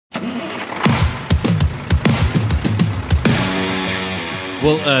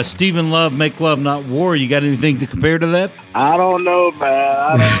Well, Stephen Love, Make Love, Not War. You got anything to compare to that? I don't know,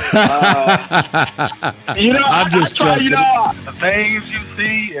 man. I'm just joking. The things you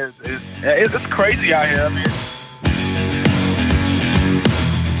see it's crazy out here. I mean,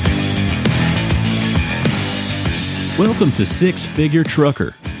 Welcome to Six Figure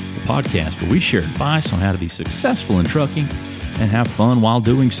Trucker, the podcast where we share advice on how to be successful in trucking and have fun while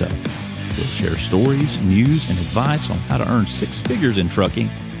doing so. We'll share stories, news, and advice on how to earn six figures in trucking,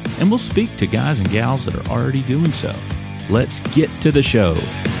 and we'll speak to guys and gals that are already doing so. Let's get to the show.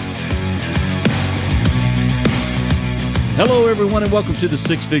 Hello, everyone, and welcome to the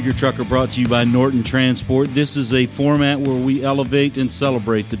Six Figure Trucker, brought to you by Norton Transport. This is a format where we elevate and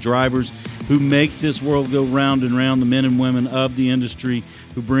celebrate the drivers who make this world go round and round, the men and women of the industry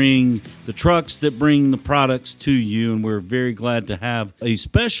who bring the trucks that bring the products to you, and we're very glad to have a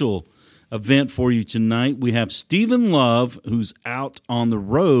special event for you tonight. We have Stephen Love, who's out on the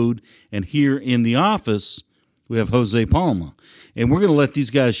road, and here in the office, we have Jose Palma. And we're going to let these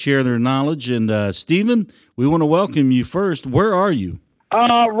guys share their knowledge. And Stephen, we want to welcome you first. Where are you?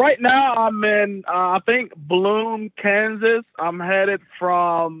 Right now I'm in, I think, Bloom, Kansas. I'm headed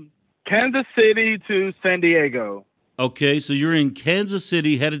from Kansas City to San Diego. Okay, so you're in Kansas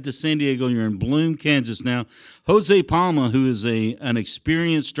City, headed to San Diego. You're in Bloom, Kansas now. Jose Palma, who is an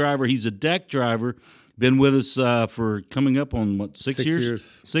experienced driver, he's a deck driver, been with us for coming up on, what, 6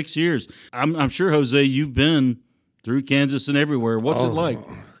 years? 6 years. I'm sure, Jose, you've been through Kansas and everywhere. What's it like?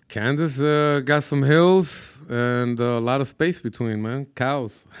 Kansas got some hills and a lot of space between, man.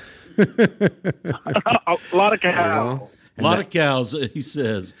 Cows. A lot of cows. A lot of cows, he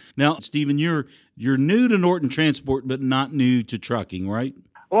says. Now, Stephen, you're new to Norton Transport, but not new to trucking, right?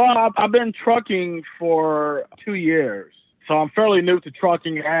 Well, I've been trucking for 2 years, so I'm fairly new to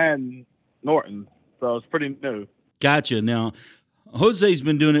trucking and Norton, so it's pretty new. Gotcha. Now, Jose's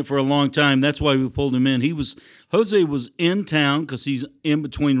been doing it for a long time. That's why we pulled him in. Jose was in town because he's in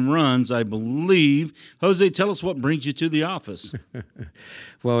between runs, I believe. Jose, tell us what brings you to the office.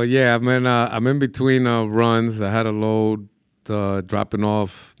 Well, yeah, I'm in between runs. I had a load dropping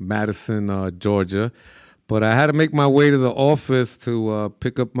off Madison, Georgia. But I had to make my way to the office to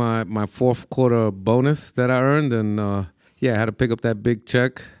pick up my fourth quarter bonus that I earned. And, I had to pick up that big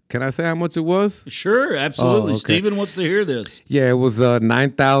check. Can I say how much it was? Sure, absolutely. Okay. Stephen wants to hear this. Yeah, it was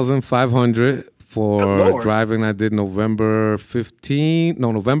 $9,500 for driving. I did November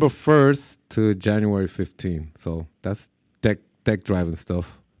 1st to January 15th. So that's deck driving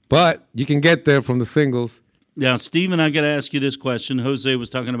stuff. But you can get there from the singles. Now, Stephen, I got to ask you this question. Jose was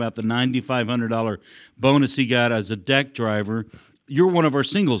talking about the $9,500 bonus he got as a deck driver. You're one of our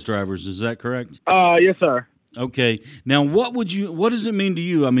singles drivers, is that correct? Yes, sir. Okay. Now, what does it mean to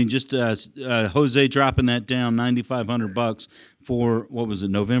you? I mean, just Jose dropping that down, $9,500 for, what was it,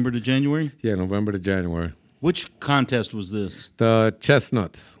 November to January? Yeah, November to January. Which contest was this? The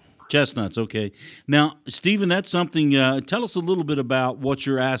Chestnuts. Chestnuts, okay. Now, Stephen, that's something, tell us a little bit about what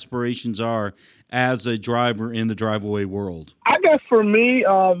your aspirations are as a driver in the drive-away world. I guess for me,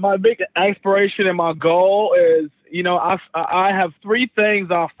 my big aspiration and my goal is, I have three things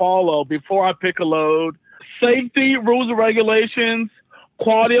I follow before I pick a load: safety, rules and regulations,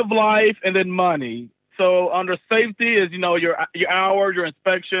 quality of life, and then money. So under safety is, your hours, your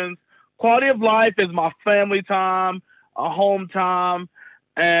inspections. Quality of life is my family time, home time.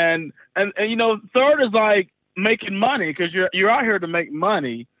 And third is like making money, because you're out here to make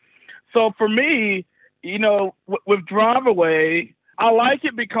money. So for me, with Drive Away, I like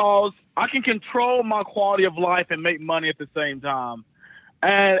it because I can control my quality of life and make money at the same time.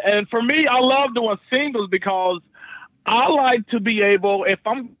 And for me, I love doing singles because I like to be able, if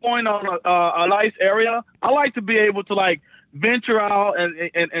I'm going on a nice area, I like to be able to like venture out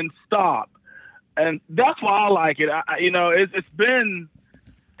and stop. And that's why I like it. It's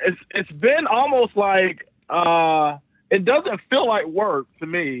been almost like it doesn't feel like work to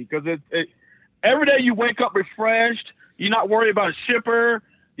me, because every day you wake up refreshed. You're not worried about a shipper.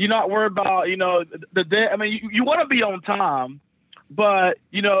 You're not worried about the day. I mean, you want to be on time, but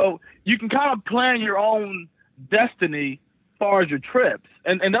you can kind of plan your own destiny as far as your trips,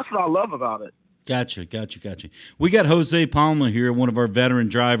 and that's what I love about it. Gotcha. We got Jose Palma here, one of our veteran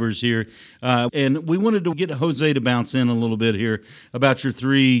drivers here, and we wanted to get Jose to bounce in a little bit here about your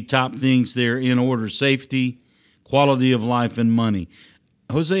three top things there in order: safety, quality of life, and money.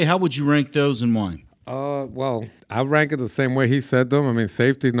 Jose, how would you rank those and why? Well, I rank it the same way he said them. I mean,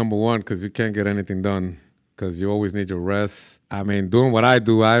 safety is number one, because you can't get anything done because you always need your rest. I mean, doing what I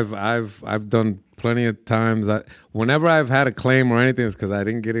do, I've done plenty of times. Whenever I've had a claim or anything, it's because I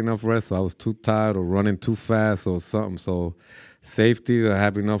didn't get enough rest, so I was too tired or running too fast or something. So safety, to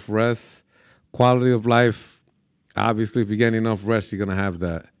have enough rest, quality of life. Obviously, if you get enough rest, you're going to have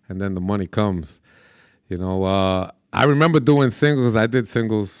that. And then the money comes. You know, I remember doing singles. I did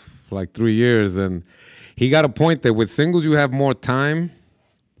singles for like 3 years. And he got a point that with singles, you have more time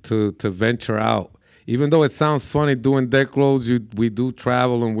to venture out. Even though it sounds funny doing deck loads, we do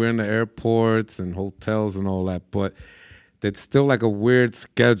travel and we're in the airports and hotels and all that. But it's still like a weird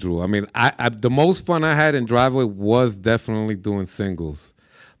schedule. I mean, the most fun I had in driveway was definitely doing singles.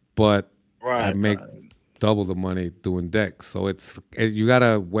 But I make double the money doing decks. So you got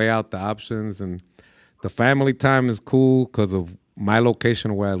to weigh out the options. And the family time is cool because of my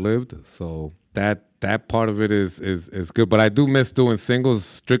location where I lived. So that part of it is good. But I do miss doing singles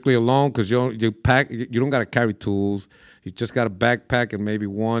strictly alone because you don't got to carry tools. You just got a backpack and maybe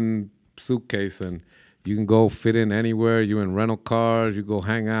one suitcase, and you can go fit in anywhere. You in rental cars, you go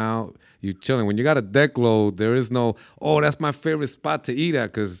hang out, you chilling. When you got a deck load, there is no, that's my favorite spot to eat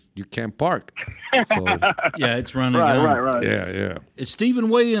at because you can't park. So yeah, it's running. Right. Yeah. Stephen,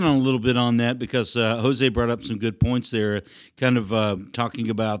 weigh in on a little bit on that because Jose brought up some good points there, kind of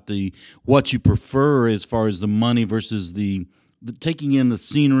talking about what you prefer as far as the money versus the taking in the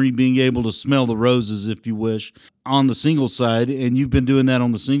scenery, being able to smell the roses, if you wish, on the single side. And you've been doing that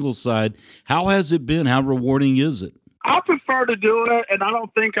on the single side. How has it been? How rewarding is it? I prefer to do it, and I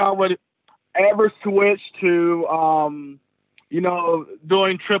don't think I would ever switch to,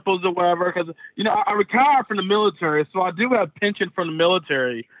 doing triples or whatever. Because, I retired from the military, so I do have pension from the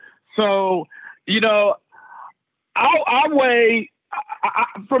military. So, I weigh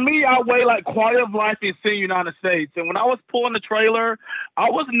like quality of life in the United States. And when I was pulling the trailer, I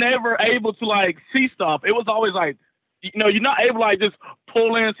was never able to like see stuff. It was always like, you're not able to like just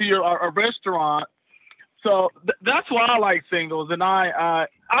pull into a restaurant. So that's why I like singles. And I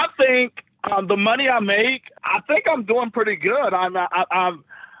think the money I make, I think I'm doing pretty good. I'm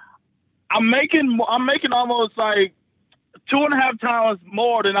making almost like 2.5 times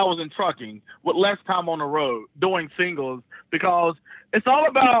more than I was in trucking with less time on the road doing singles, because it's all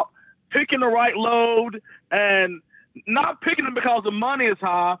about picking the right load and not picking it because the money is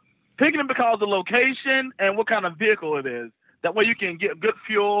high, picking it because of the location and what kind of vehicle it is. That way you can get good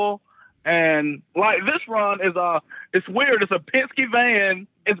fuel. And like this run it's weird. It's a Penske van.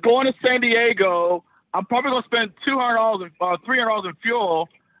 It's going to San Diego. I'm probably going to spend $200 $300 in fuel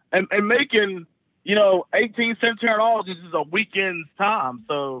and making, $1,800, $1,700 is just a weekend's time.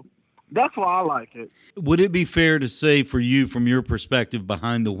 So that's why I like it. Would it be fair to say for you, from your perspective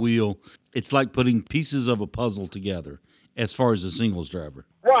behind the wheel, it's like putting pieces of a puzzle together as far as a singles driver?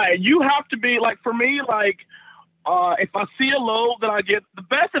 Right. You have to be like, for me, like, if I see a load that I get, the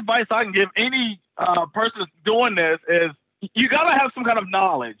best advice I can give any person that's doing this is you got to have some kind of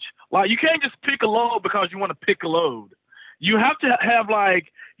knowledge. Like, you can't just pick a load because you want to pick a load. You have to have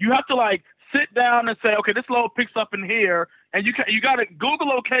sit down and say, okay, this load picks up in here, and you got to Google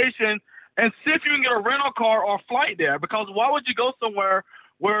location and see if you can get a rental car or a flight there. Because why would you go somewhere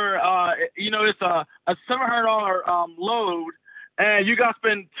where it's a $700 load and you got to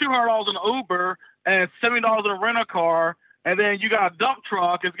spend $200 on an Uber and $70 in a rental car, and then you got a dump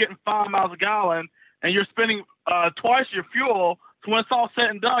truck that's getting 5 miles a gallon, and you're spending twice your fuel. So when it's all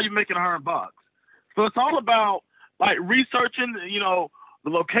said and done, you're making $100. So it's all about like researching, the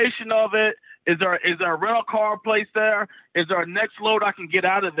location of it. Is there a rental car place there? Is there a next load I can get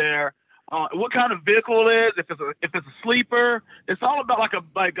out of there? What kind of vehicle it is? If it's a sleeper, it's all about like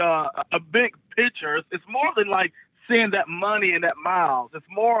a big picture. It's more than like seeing that money and that miles. It's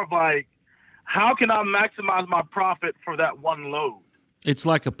more of like, how can I maximize my profit for that one load? It's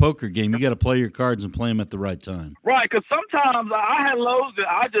like a poker game. You got to play your cards and play them at the right time. Right, because sometimes I had loads that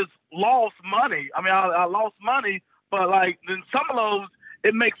I just lost money. I mean, I lost money, but like then some loads,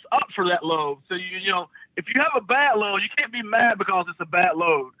 it makes up for that load. So if you have a bad load, you can't be mad because it's a bad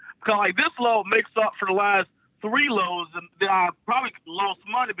load. Because like this load makes up for the last 3 loads that I probably lost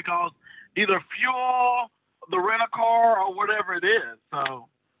money because either fuel, the rental car, or whatever it is. So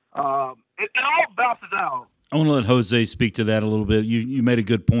it all bounces out. I want to let Jose speak to that a little bit. You made a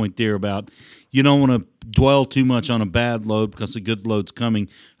good point there about you don't want to dwell too much on a bad load because a good load's coming.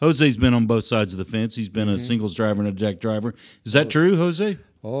 Jose's been on both sides of the fence. He's been a singles driver and a deck driver. Is that true, Jose?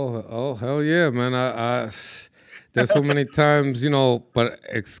 Oh, hell yeah, man. I there's so many times, but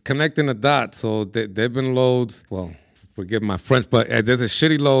it's connecting the dots. So they've been loads, well, forgive my French, but there's a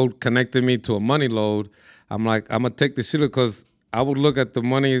shitty load connecting me to a money load. I'm like, I'm going to take the shitty because I would look at the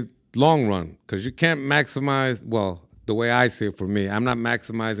money long run, because you can't maximize, well, the way I see it for me, I'm not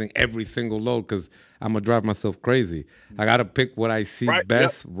maximizing every single load because I'm going to drive myself crazy. I got to pick what I see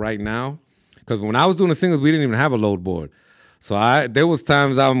best right now. Because when I was doing the singles, we didn't even have a load board. So there was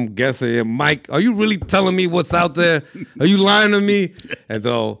times I'm guessing, Mike, are you really telling me what's out there? Are you lying to me? And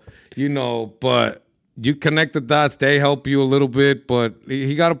so, but you connect the dots, they help you a little bit, but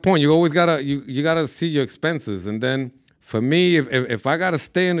he got a point. You always gotta you gotta see your expenses. And then for me, if I gotta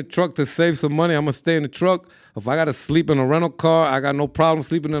stay in the truck to save some money, I'm gonna stay in the truck. If I gotta sleep in a rental car, I got no problem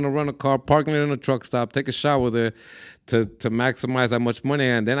sleeping in a rental car, parking it in a truck stop, take a shower there to maximize that much money.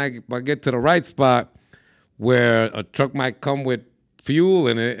 And then I get to the right spot where a truck might come with fuel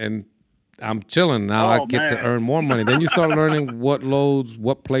in it and I'm chilling. Now I get to earn more money. Then you start learning what loads,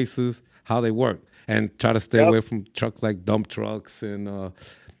 what places, how they work. And try to stay away from trucks like dump trucks. And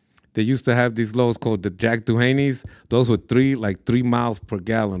they used to have these loads called the Jack Duhaney's. Those were 3 miles per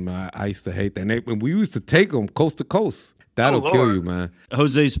gallon, man. I used to hate that. And we used to take them coast to coast. That'll kill you, man.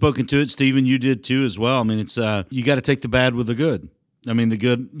 Jose's spoken to it. Stephen, you did too as well. I mean, it's you got to take the bad with the good. I mean, the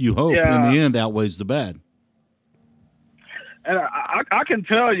good, you hope, in the end outweighs the bad. And I can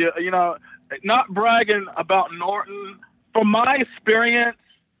tell you, not bragging about Norton, from my experience,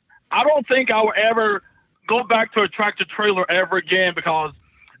 I don't think I will ever go back to a tractor trailer ever again, because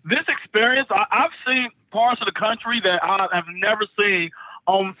this experience, I've seen parts of the country that I have never seen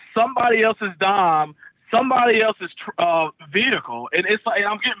on somebody else's dime, somebody else's vehicle. And it's like,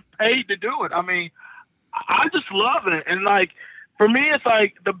 I'm getting paid to do it. I mean, I just love it. And for me, it's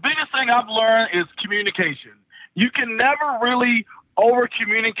like the biggest thing I've learned is communication. You can never really over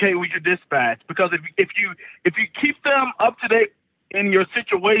communicate with your dispatch, because if you keep them up to date in your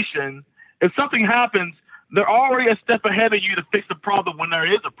situation, if something happens, they're already a step ahead of you to fix the problem when there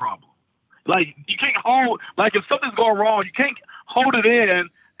is a problem. You can't hold, if something's going wrong, you can't hold it in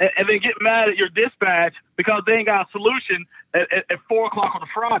and then get mad at your dispatch because they ain't got a solution at 4 o'clock on a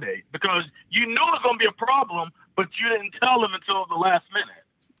Friday, because you knew it was going to be a problem, but you didn't tell them until the last minute.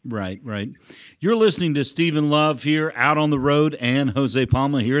 Right. You're listening to Stephen Love here out on the road, and Jose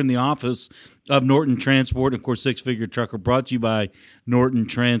Palma here in the office of Norton Transport. Of course, Six Figure Trucker brought to you by Norton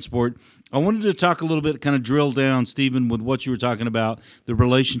Transport. I wanted to talk a little bit, kind of drill down, Stephen, with what you were talking about, the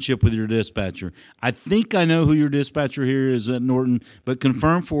relationship with your dispatcher. I think I know who your dispatcher here is at Norton, but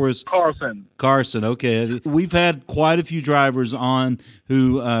confirm for us. Carson, okay. We've had quite a few drivers on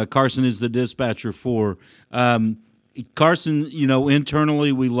who Carson is the dispatcher for. Carson,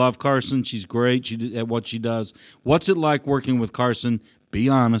 internally we love Carson. She's great at what she does. What's it like working with Carson? Be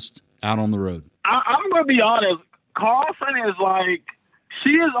honest, out on the road. I'm going to be honest. Carson is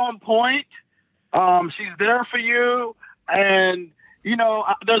she is on point. She's there for you. And,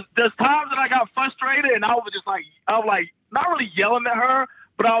 there's times that I got frustrated and I was not really yelling at her,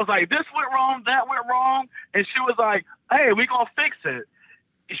 but I was like, this went wrong, that went wrong. And she was like, hey, we're going to fix it.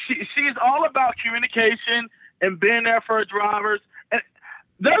 She's all about communication and being there for her drivers. And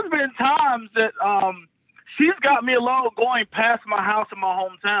there's been times that she's got me a load going past my house in my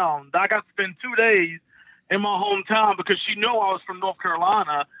hometown. I got to spend 2 days in my hometown because she knew I was from North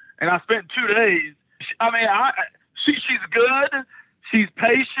Carolina, and I spent 2 days. She's good. She's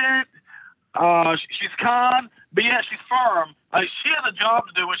patient. She's kind, but yet she's firm. She has a job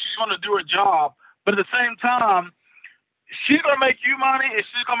to do, and she's going to do her job. But at the same time, she's going to make you money, and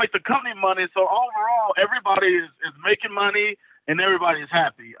she's going to make the company money. So overall, everybody is making money, and everybody is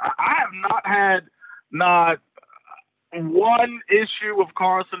happy. I have not had one issue with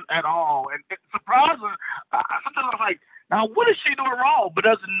Carson at all. And it's surprising. Sometimes I was like, now what is she doing wrong? But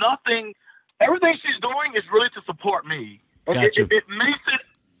there's nothing. Everything she's doing is really to support me. Gotcha. It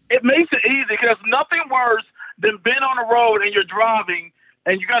makes it easy, because there's nothing worse than being on the road and you're driving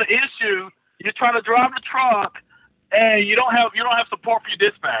and you got an issue. You're trying to drive the truck, and you don't have support for your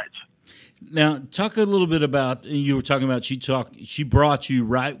dispatch. Now, talk a little bit about, you were talking about she brought you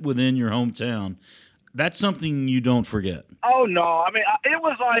right within your hometown. That's something you don't forget. Oh, no. I mean, it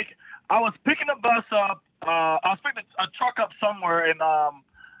was like I was picking a bus up. I was picking a truck up somewhere, and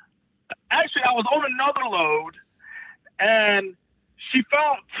actually I was on another load, and she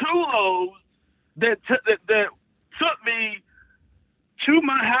found 2 loads that took me to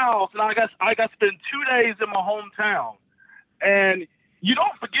my house, and I got to spend 2 days in my hometown. And you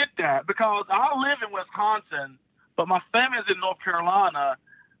don't forget that, because I live in Wisconsin, but my family's in North Carolina.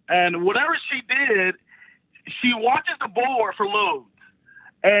 And whatever she did, she watches the board for loads.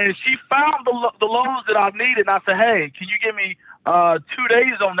 And she found the loads that I needed. And I said, hey, can you give me 2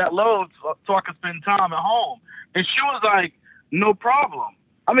 days on that load so I can spend time at home? And she was like, no problem.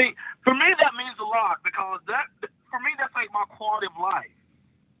 I mean, for me, that means a lot, because for me, that's like my quality of life.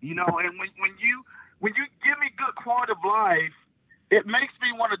 You know, and when you give me good quality of life, it makes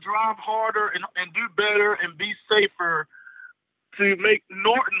me want to drive harder and do better and be safer to make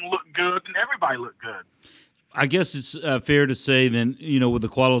Norton look good and everybody look good. I guess it's fair to say then, with the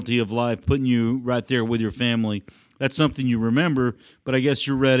quality of life, putting you right there with your family, that's something you remember, but I guess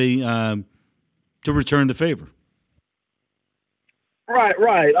you're ready to return the favor.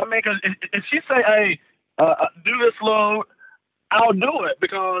 Right. I mean, 'cause if she say, hey, do this load, I'll do it,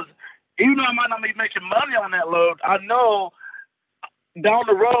 because even though I might not be making money on that load, I know down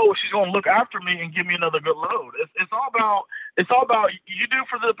the road she's going to look after me and give me another good load. It's all about you do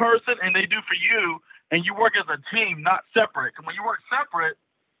for the person and they do for you, and you work as a team, not separate. 'Cause when you work separate,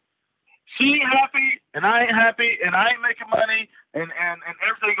 she ain't happy and I ain't happy and I ain't making money and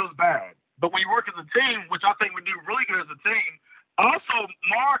everything goes bad. But when you work as a team, which I think we do really good as a team. Also,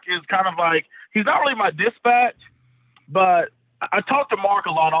 Mark is kind of like, he's not really my dispatch, but I talk to Mark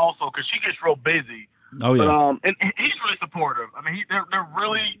a lot also because she gets real busy. Oh, yeah. But, and he's really supportive. I mean, they're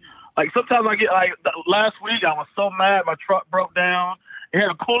really, like, sometimes I get, like, last week I was so mad my truck broke down. It had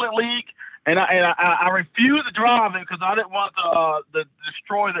a coolant leak, and I refused to drive it because I didn't want to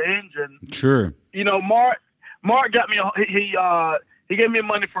destroy the engine. Sure. You know, Mark got me, he gave me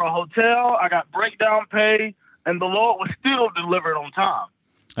money for a hotel. I got breakdown pay, and the load was still delivered on time.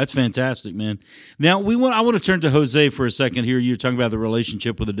 That's fantastic, man. Now I want to turn to Jose for a second here. You're talking about the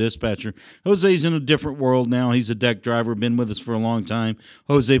relationship with the dispatcher. Jose's in a different world now. He's a deck driver, been with us for a long time.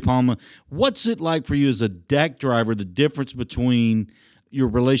 Jose Palma, what's it like for you as a deck driver, the difference between your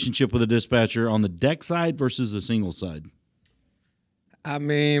relationship with a dispatcher on the deck side versus the single side? I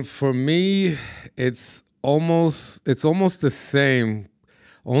mean, for me, it's almost the same.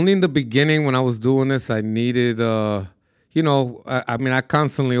 Only in the beginning when I was doing this, I needed I mean, I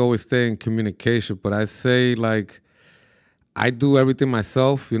constantly always stay in communication, but I say, like, I do everything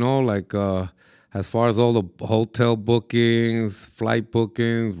myself, like as far as all the hotel bookings, flight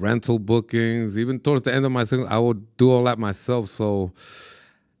bookings, rental bookings, even towards the end of my single, I would do all that myself. So,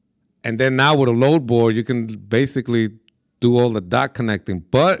 and then now with a load board, you can basically do all the dot connecting.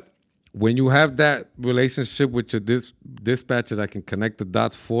 But when you have that relationship with your dispatcher that can connect the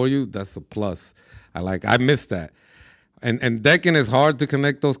dots for you, that's a plus. I miss that. And decking is hard to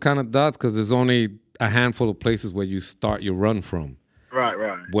connect those kind of dots because there's only a handful of places where you start your run from. Right.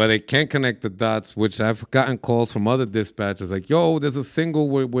 Where they can't connect the dots, which I've gotten calls from other dispatchers like, yo, there's a single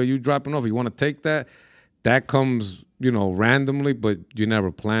where you dropping off. You want to take that? That comes, randomly, but you never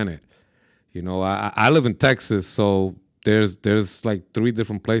plan it. I live in Texas, so there's like 3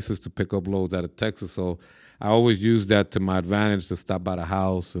 different places to pick up loads out of Texas. So I always use that to my advantage to stop by the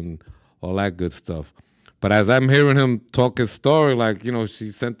house and all that good stuff. But as I'm hearing him talk his story, like,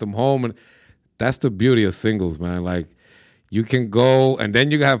 she sent them home, and that's the beauty of singles, man. Like, you can go, and then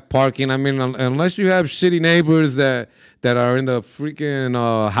you have parking. I mean, unless you have shitty neighbors that are in the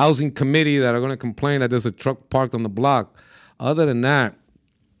freaking housing committee that are going to complain that there's a truck parked on the block, other than that,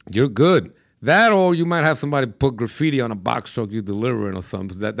 you're good. That, or you might have somebody put graffiti on a box truck you delivering or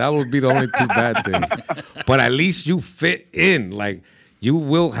something. That would be the only 2 bad things. But at least you fit in. Like, you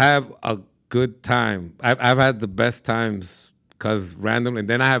will have a good time. I've had the best times because randomly, and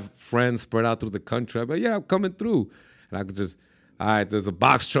then I have friends spread out through the country. I'm like, yeah, I'm coming through, and I could just, all right, there's a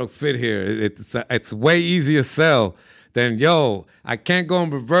box truck fit here. It's way easier to sell than, yo, I can't go in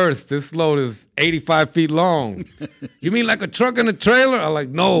reverse. This load is 85 feet long. You mean like a truck and a trailer? I'm like,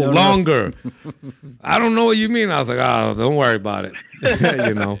 no, longer. I don't know what you mean. I was like, oh, don't worry about it.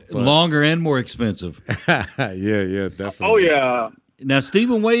 But. Longer and more expensive. yeah, definitely. Oh yeah. Now,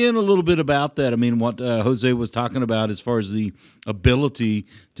 Stephen, weigh in a little bit about that. I mean, what Jose was talking about as far as the ability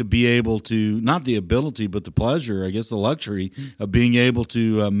to be able to, not the ability, but the pleasure, I guess the luxury of being able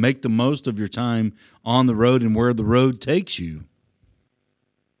to make the most of your time on the road and where the road takes you.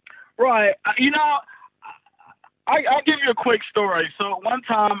 Right. I'll give you a quick story. So one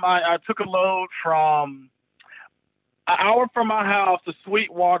time I took a load from an hour from my house to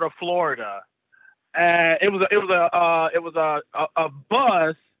Sweetwater, Florida. And it was a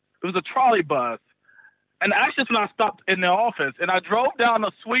bus. It was a trolley bus, and actually, when I stopped in the office, and I drove down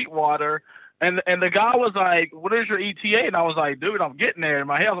to Sweetwater, and the guy was like, "What is your ETA?" And I was like, "Dude, I'm getting there." In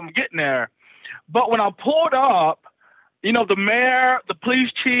my head, I'm getting there. But when I pulled up, the mayor, the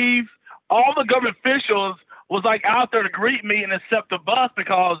police chief, all the government officials was like out there to greet me and accept the bus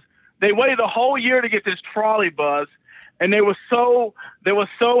because they waited a whole year to get this trolley bus. And they were so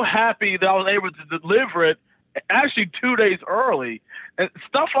happy that I was able to deliver it actually 2 days early. And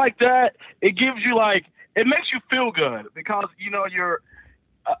stuff like that, it gives you it makes you feel good because,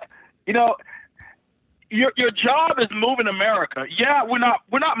 your job is moving America. Yeah, we're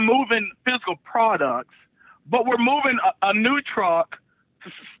not moving physical products, but we're moving a new truck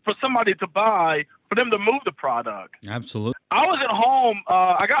for somebody to buy, for them to move the product. Absolutely. I was at home.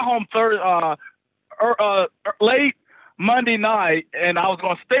 I got home late Monday night, and I was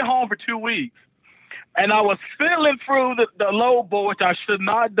going to stay home for 2 weeks. And I was fiddling through the load board, which I should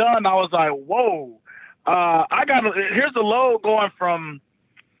not have done. I was like, whoa. Here's the load going from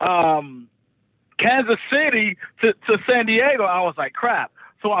Kansas City to San Diego. I was like, crap.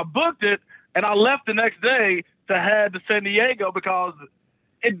 So I booked it, and I left the next day to head to San Diego because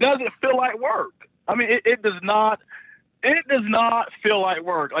it doesn't feel like work. I mean, it does not feel like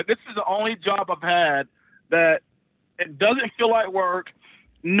work. Like, this is the only job I've had that it doesn't feel like work.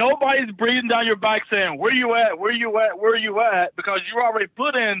 Nobody's breathing down your back saying, where you at, where you at, where you at, because you already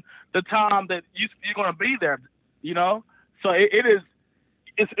put in the time that you're going to be there, you know? So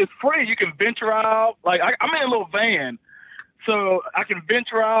it's free. You can venture out. Like, I'm in a little van, so I can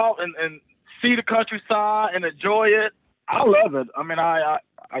venture out and see the countryside and enjoy it. I love it. I mean, I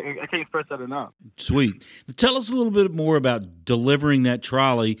can't express that enough. Sweet. Tell us a little bit more about delivering that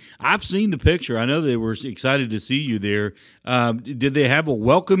trolley. I've seen the picture. I know they were excited to see you there. Did they have a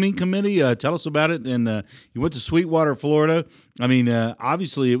welcoming committee? Tell us about it. And you went to Sweetwater, Florida. I mean,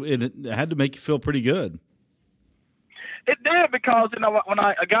 obviously, it had to make you feel pretty good. It did, because, you know, when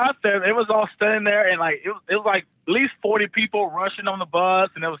I got there, it was all standing there, and like it was like at least 40 people rushing on the bus,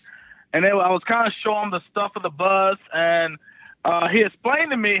 and I was kind of showing them the stuff of the bus, and he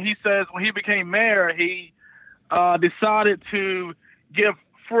explained to me. He says when he became mayor, he decided to give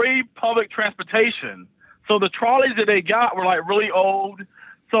free public transportation. So the trolleys that they got were like really old.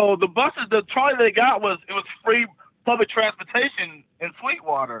 So the trolley they got was free public transportation in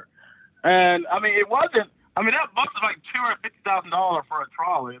Sweetwater, and I mean it wasn't. I mean, that bus is like $250,000 for a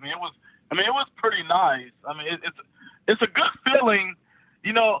trolley. I mean, it was pretty nice. I mean, it's a good feeling.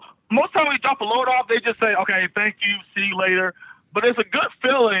 You know, most time we drop a load off, they just say, okay, thank you, see you later. But it's a good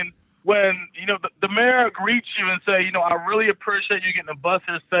feeling when, you know, the mayor greets you and say, you know, I really appreciate you getting the bus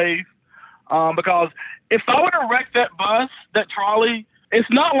here safe. Because if I were to wreck that bus, that trolley, it's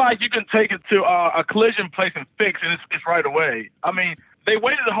not like you can take it to a collision place and fix it. It's right away. I mean, they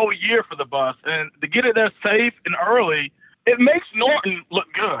waited a whole year for the bus, and to get it there safe and early, it makes Norton look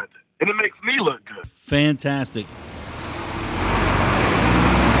good, and it makes me look good. Fantastic.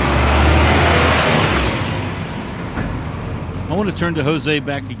 I want to turn to Jose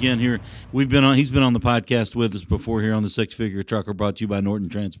back again here. He's been on the podcast with us before here on the Six Figure Trucker, brought to you by Norton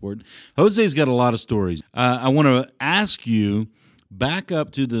Transport. Jose's got a lot of stories. I want to ask you, back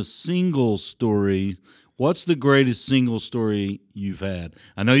up to the single story. What's the greatest single story you've had?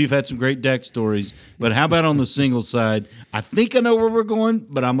 I know you've had some great deck stories, but how about on the single side? I think I know where we're going,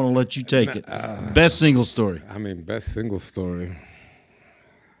 but I'm going to let you take it. Best single story. I mean, best single story.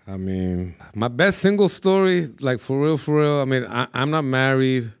 I mean, my best single story, like for real, I mean, I'm not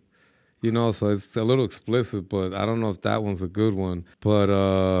married, you know, so it's a little explicit, but I don't know if that one's a good one. But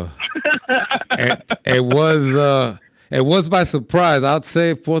it was by surprise. I'd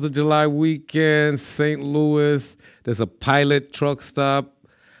say 4th of July weekend, St. Louis. There's a Pilot truck stop.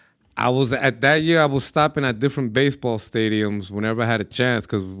 I was stopping at different baseball stadiums whenever I had a chance,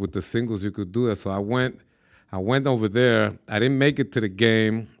 because with the singles you could do that. So I went over there. I didn't make it to the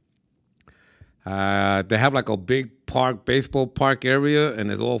game. They have like a big baseball park area,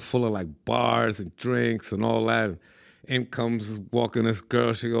 and it's all full of like bars and drinks and all that. In comes walking this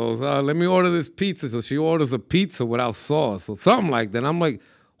girl. She goes, let me order this pizza. So she orders a pizza without sauce or something like that. I'm like,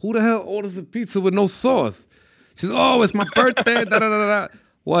 who the hell orders a pizza with no sauce? She says, oh, it's my birthday. Da-da-da-da.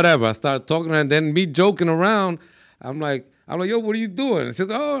 Whatever. I started talking to her, and then me joking around. I'm like, yo, what are you doing? And she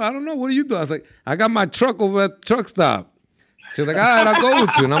says, oh, I don't know. What are you doing? I was like, I got my truck over at the truck stop. She's like, all right, I'll go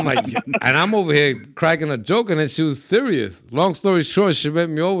with you. And I'm like, and I'm over here cracking a joke, and then she was serious. Long story short, she met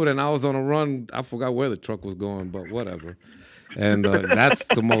me over, and I was on a run. I forgot where the truck was going, but whatever. And that's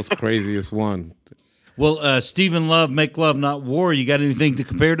the most craziest one. Well, Stephen Love, Make Love, Not War. You got anything to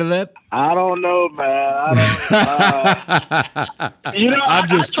compare to that? I don't know, man. You know, I'm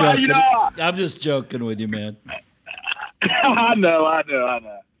just joking. I'm just joking with you, man. I know.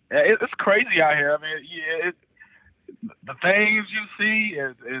 It's crazy out here. I mean, the things you see,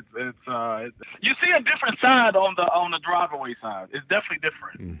 you see a different side on the driveway side. It's definitely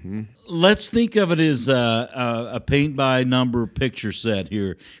different. Mm-hmm. Let's think of it as a paint by number picture set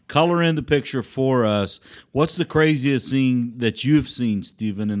here. Color in the picture for us. What's the craziest thing that you've seen,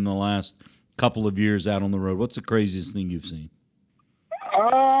 Stephen, in the last couple of years out on the road? What's the craziest thing you've seen?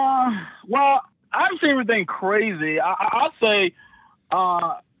 Well, I haven't seen anything crazy. I'll say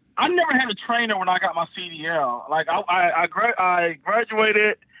I never had a trainer when I got my CDL. Like I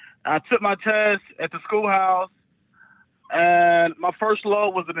graduated, I took my test at the schoolhouse, and my first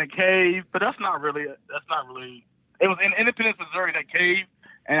load was in a cave. But that's not really. It was in Independence, Missouri, that cave,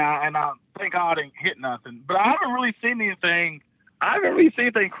 and I thank God I didn't hit nothing. But I haven't really seen anything.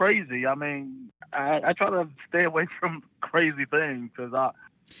 Crazy. I mean, I try to stay away from crazy things because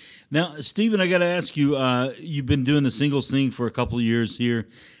Now, Stephen, I got to ask you. You've been doing the singles thing for a couple of years here.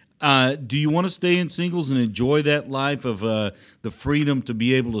 Do you want to stay in singles and enjoy that life of the freedom to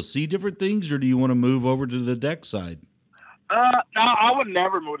be able to see different things, or do you want to move over to the deck side? No, I would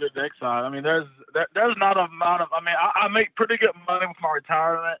never move to the deck side. I mean, there's not a amount of. I mean, I make pretty good money with my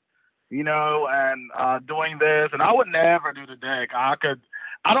retirement, and doing this, and I would never do the deck. I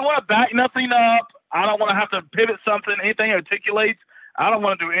don't want to back nothing up. I don't want to have to pivot something, anything articulates. I don't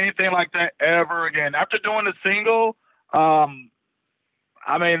want to do anything like that ever again. After doing the single,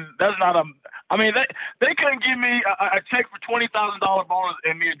 I mean, that's not a. I mean, they couldn't give me a check for $20,000 bonus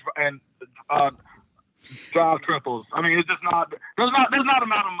and drive triples. I mean, it's just not. There's not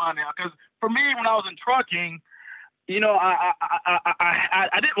amount of money because for me, when I was in trucking,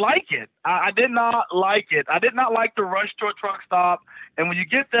 I didn't like it. I did not like it. I did not like the rush to a truck stop, and when you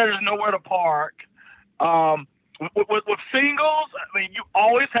get there's nowhere to park. With singles, I mean, you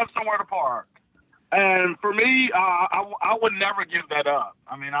always have somewhere to park. And for me, I would never give that up.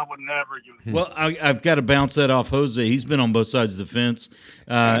 I mean, I would never give it up. Well, I've got to bounce that off Jose. He's been on both sides of the fence,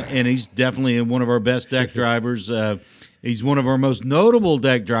 and he's definitely one of our best deck drivers. He's one of our most notable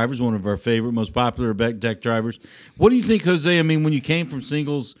deck drivers, one of our favorite, most popular deck drivers. What do you think, Jose? I mean, when you came from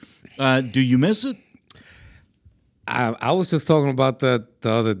singles, do you miss it? I was just talking about that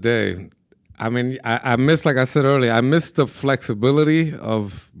the other day. I mean, I miss, like I said earlier, I miss the flexibility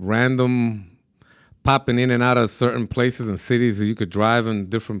of random popping in and out of certain places and cities that you could drive in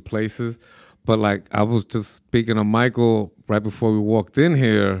different places. But like I was just speaking to Michael right before we walked in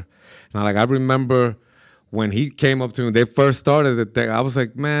here, and I remember when he came up to me, they first started the thing. I was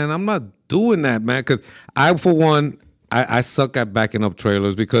like, man, I'm not doing that, man, because I, for one, I suck at backing up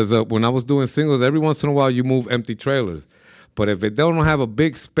trailers because when I was doing singles, every once in a while you move empty trailers, but if it don't have a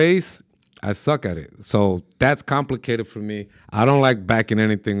big space, I suck at it. So that's complicated for me. I don't like backing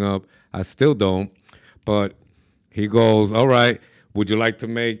anything up. I still don't. But he goes, all right, would you like to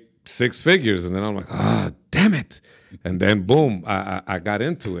make 6 figures? And then I'm like, damn it. And then, boom, I got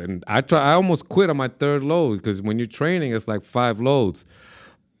into it. And I almost quit on my 3rd load because when you're training, it's like 5 loads.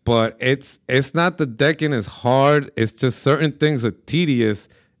 But it's not the decking is hard. It's just certain things are tedious.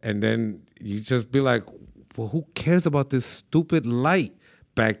 And then you just be like, well, who cares about this stupid light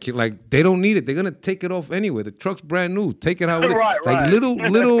back here? Like, they don't need it. They're going to take it off anyway. The truck's brand new. Take it out. Right. Like,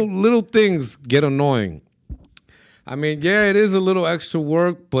 little things get annoying. I mean, yeah, it is a little extra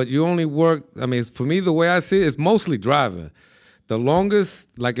work, but you only work, I mean, for me, the way I see it, it's mostly driving. The longest,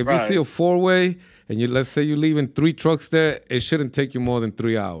 like if you see a 4-way and let's say you're leaving 3 trucks there, it shouldn't take you more than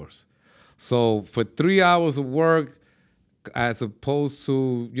 3 hours. So for 3 hours of work, as opposed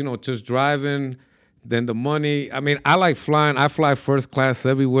to, just driving, then the money, I mean, I like flying. I fly first class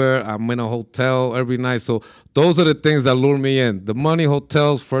everywhere. I'm in a hotel every night. So those are the things that lure me in. The money,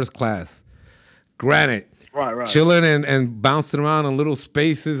 hotels, first class. Granted, right. Chilling and bouncing around in little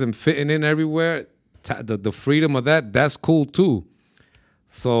spaces and fitting in everywhere, the freedom of that's cool too.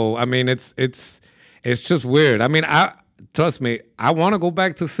 So, I mean, it's just weird. I mean, trust me, I want to go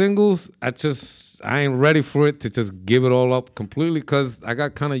back to singles. I ain't ready for it to just give it all up completely because I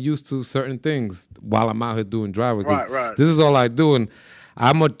got kind of used to certain things while I'm out here doing driving. Right. This is all I do, and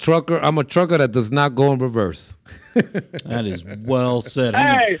I'm a trucker that does not go in reverse. That is well said.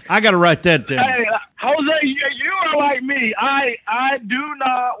 Hey, I got to write that down. Hey, Jose, you are like me. I do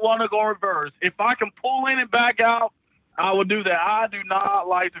not want to go in reverse. If I can pull in and back out, I will do that. I do not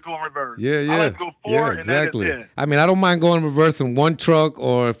like to go in reverse. Yeah. I like to go forward, exactly. And that is it. I mean, I don't mind going in reverse in one truck,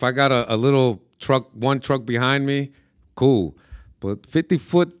 or if I got a little one truck behind me, cool. But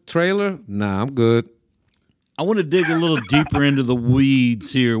 50-foot trailer, nah, I'm good. I want to dig a little deeper into the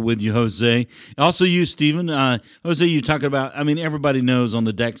weeds here with you, Jose. Also, you, Stephen. Jose, you're talking about, I mean, everybody knows on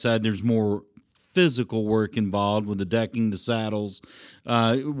the deck side there's more physical work involved with the decking, the saddles,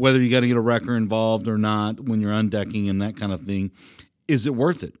 whether you got to get a wrecker involved or not when you're undecking and that kind of thing. Is it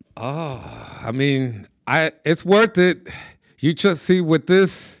worth it? Oh, I mean, it's worth it. You just see with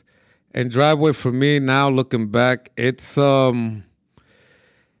this and driveway for me now, looking back, it's a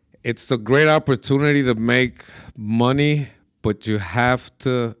great opportunity to make money, but you have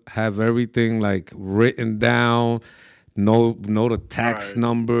to have everything like written down, know the tax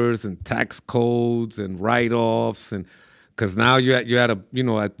numbers and tax codes and write-offs, and because now you're at you're at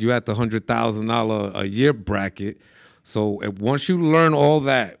the $100,000 a year bracket. So once you learn all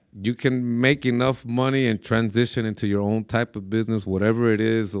that, you can make enough money and transition into your own type of business, whatever it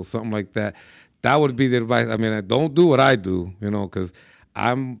is, or something like that. That would be the advice. I mean, don't do what I do, because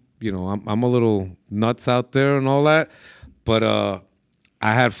I'm a little nuts out there and all that. But I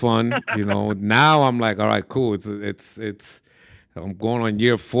had fun, Now I'm like, all right, cool. It's I'm going on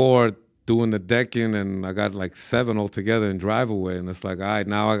year 4 doing the decking, and I got like 7 altogether in Drive-Away, and it's like, all right,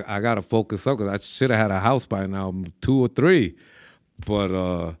 now I got to focus up because I should have had a house by now, 2 or 3. But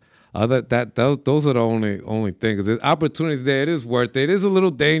those are the only things. The opportunities there, it is worth it. It is a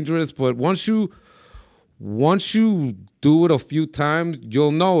little dangerous, but once you do it a few times,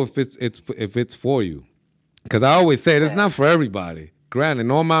 you'll know if it's for you. Because I always say it's not for everybody. Granted,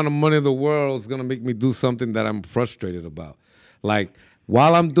 no amount of money in the world is gonna make me do something that I'm frustrated about. Like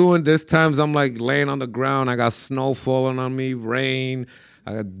while I'm doing this, times I'm like laying on the ground. I got snow falling on me, rain.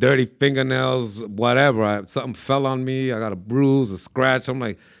 I got dirty fingernails, whatever. Something fell on me. I got a bruise, a scratch. I'm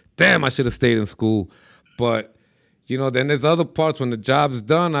like, damn, I should have stayed in school. But, then there's other parts when the job's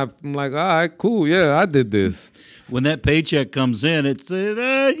done. I'm like, all right, cool. Yeah, I did this. When that paycheck comes in, it's,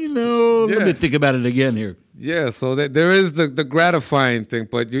 let me think about it again here. Yeah, so there is the gratifying thing.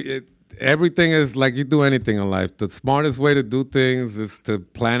 But everything is like you do anything in life. The smartest way to do things is to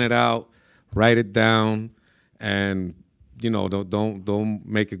plan it out, write it down, and don't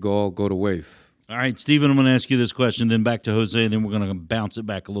make it go to waste. All right, Stephen, I'm going to ask you this question, then back to Jose, and then we're going to bounce it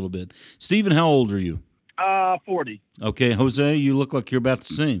back a little bit. Stephen, how old are you? 40. Okay, Jose, you look like you're about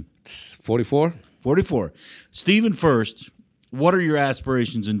the same. 44. 44. Stephen, first, what are your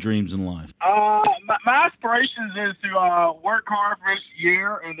aspirations and dreams in life? My aspirations is to work hard for this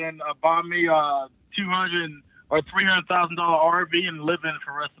year and then buy me a $200,000 or $300,000 RV and live in it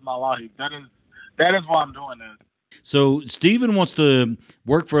for the rest of my life. That is why I'm doing this. So Stephen wants to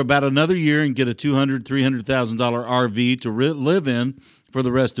work for about another year and get a $200,000, $300,000 RV to live in for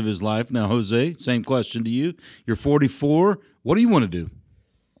the rest of his life. Now, Jose, same question to you. You're 44. What do you want to do?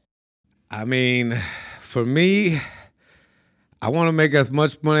 I mean, for me, I want to make as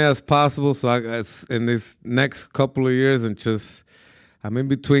much money as possible. So in this next couple of years, and I'm in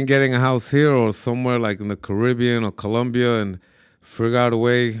between getting a house here or somewhere like in the Caribbean or Colombia, and figure out a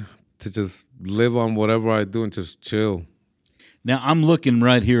way to just live on whatever I do and just chill. Now, I'm looking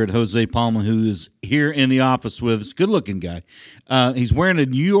right here at Jose Palma, who is here in the office with us. Good-looking guy. He's wearing a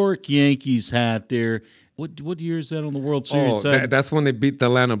New York Yankees hat there. What year is that on the World Series? That's when they beat the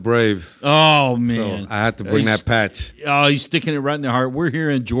Atlanta Braves. Oh, man. So I had to bring that patch. Oh, he's sticking it right in the heart. We're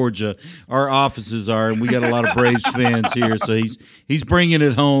here in Georgia. Our offices are, and we got a lot of Braves fans here, so he's bringing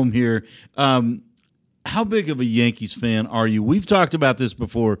it home here. How big of a Yankees fan are you? We've talked about this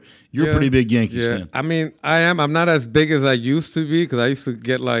before. You're a pretty big Yankees fan. I mean, I am. I'm not as big as I used to be because I used to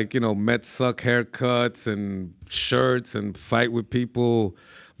get Mets suck haircuts and shirts and fight with people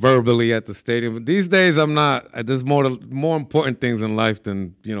verbally at the stadium. But these days, I'm not. There's more important things in life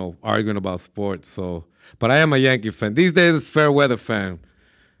than arguing about sports. So, but I am a Yankee fan. These days, fair weather fan.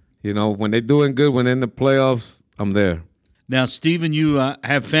 When they're doing good, when they're in the playoffs, I'm there. Now, Stephen, you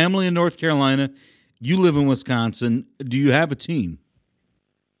have family in North Carolina. You live in Wisconsin. Do you have a team?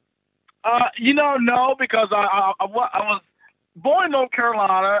 No, because I was born in North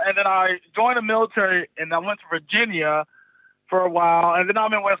Carolina, and then I joined the military, and I went to Virginia for a while, and then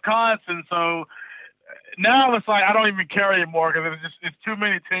I'm in Wisconsin. So now it's like I don't even care anymore because it's too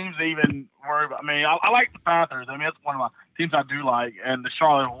many teams to even worry about. I mean, I like the Panthers. I mean, that's one of my teams I do like, and the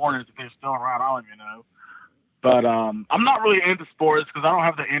Charlotte Hornets, if they're still around, I don't even know. But I'm not really into sports because I don't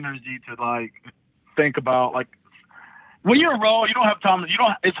have the energy to think about when you're a role, you don't have time.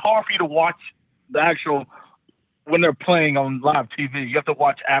 It's hard for you to watch the actual when they're playing on live TV. You have to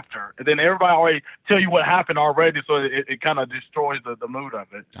watch after, and then everybody already tell you what happened already, so it kind of destroys the mood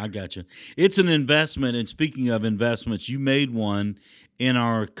of it. I got you. It's an investment, and speaking of investments, you made one in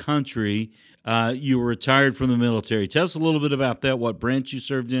our country. You were retired from the military. Tell us a little bit about that. What branch you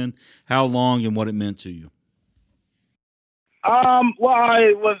served in, how long, and what it meant to you.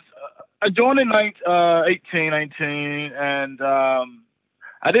 Well, I joined in 19, and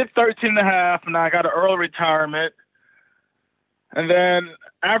I did 13 and a half, and I got an early retirement. And then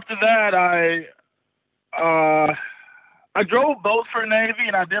after that, I drove boats for Navy,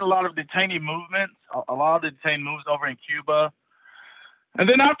 and I did a lot of detainee movements, a lot of detainee moves over in Cuba. And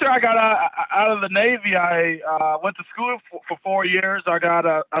then after I got out of the Navy, I went to school for 4 years. I got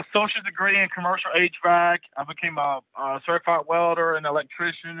a associate degree in commercial HVAC. I became a certified welder, an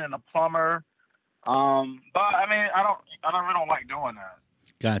electrician, and a plumber. But I mean, I really don't like doing that.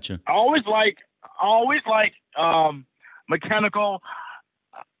 Gotcha. I always like mechanical.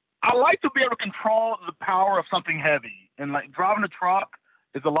 I like to be able to control the power of something heavy, and like driving a truck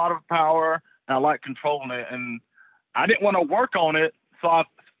is a lot of power, and I like controlling it. And I didn't want to work on it, so I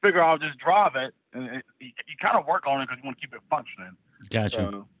figured I'll just drive it. And you kind of work on it because you want to keep it functioning. Gotcha.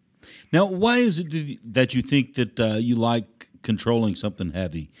 So, Now, why is it that you think that you like controlling something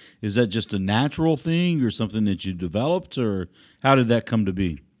heavy? Is that just a natural thing or something that you developed, or how did that come to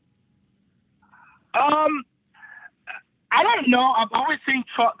be? I don't know. I've always seen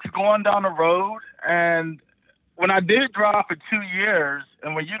trucks going down the road, and when I did drive for 2 years,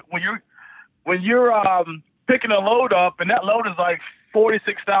 and when you're picking a load up, and that load is like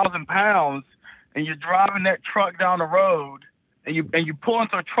 46,000 pounds, and you're driving that truck down the road, and you pull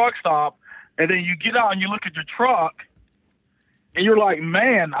into a truck stop, and then you get out and you look at your truck, and you're like,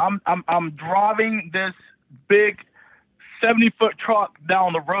 man, I'm driving this big 70-foot truck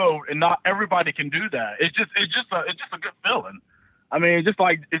down the road, and not everybody can do that. It's just a good feeling. I mean, it's just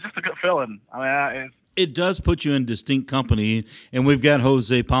a good feeling. I mean, It does put you in distinct company, and we've got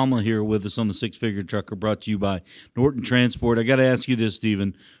Jose Palma here with us on the Six Figure Trucker, brought to you by Norton Transport. I got to ask you this,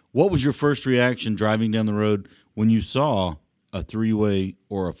 Stephen. What was your first reaction driving down the road when you saw a three-way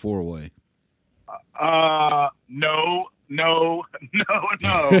or a four-way? No, because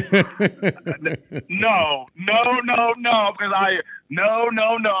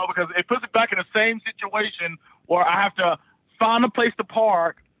because it puts it back in the same situation where I have to find a place to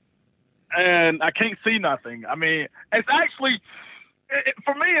park and I can't see nothing. I mean, it's actually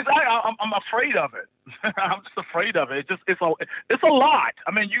for me. I'm afraid of it. I'm just afraid of it. It's a lot.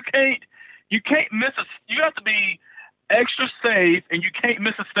 I mean, you can't miss you have to be extra safe, and you can't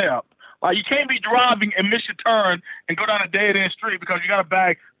miss a step. Like, you can't be driving and miss your turn and go down a dead-end street because you got to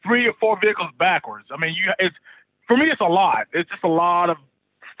bag 3 or 4 vehicles backwards. I mean, for me, it's a lot. It's just a lot of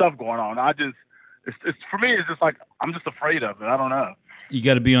stuff going on. For me, it's just like, I'm just afraid of it. I don't know. You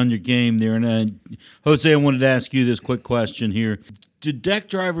got to be on your game there. And Jose, I wanted to ask you this quick question here. Do deck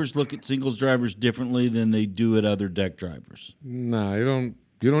drivers look at singles drivers differently than they do at other deck drivers? No,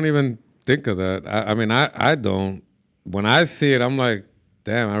 you don't even think of that. I mean, I don't. When I see it, I'm like,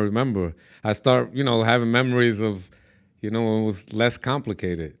 damn, I remember. I start, having memories of, when it was less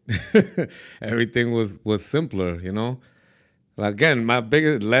complicated. Everything was simpler, Like, again, my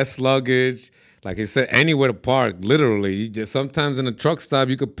biggest, less luggage. Like I said, anywhere to park, literally. Sometimes in a truck stop,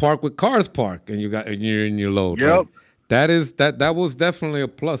 you could park with cars parked, and you're in your load. Yep. Like, that was definitely a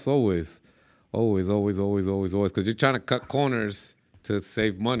plus always. Always, because you're trying to cut corners to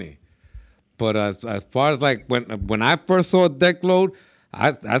save money. But as far as like when I first saw a deck load,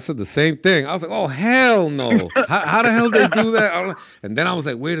 I said the same thing. I was like, oh, hell no. How the hell they do that? And then I was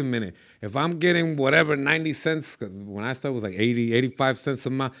like, wait a minute. If I'm getting whatever 90 cents, cause when I started it was like 80, 85 cents a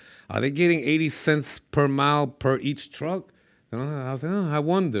mile. Are they getting 80 cents per mile per each truck? And I was like, I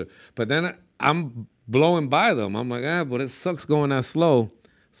wonder. But then I'm blowing by them. I'm like, but it sucks going that slow.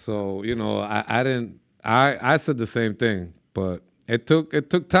 So, I said the same thing. But it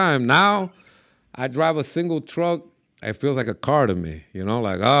took time. Now I drive a single truck. It feels like a car to me,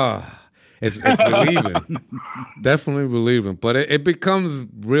 it's relieving. Definitely relieving. But it becomes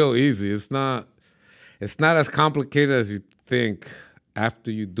real easy. It's not as complicated as you think after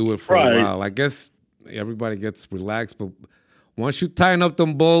you do it for a while. I guess everybody gets relaxed, but once you tighten up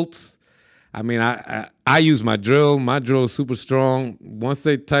them bolts, I mean, I use my drill. My drill is super strong. Once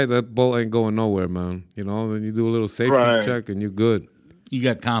they tighten, that bolt ain't going nowhere, man. Then you do a little safety check and you're good. You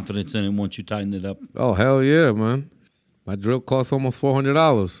got confidence in it once you tighten it up. Oh, hell yeah, man. My drill costs almost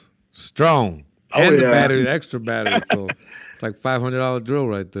 $400. Strong. And the battery, the extra battery. So it's like $500 drill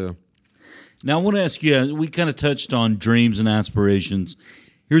right there. Now, I want to ask you, we kind of touched on dreams and aspirations.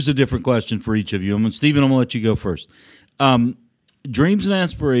 Here's a different question for each of you. Stephen, I'm going to let you go first. Dreams and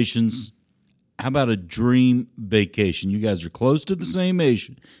aspirations, how about a dream vacation? You guys are close to the same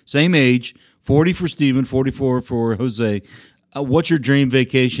age, 40 for Stephen, 44 for Jose. What's your dream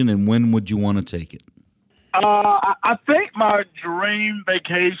vacation, and when would you want to take it? I think my dream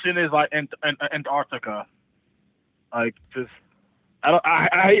vacation is like Antarctica. Like, just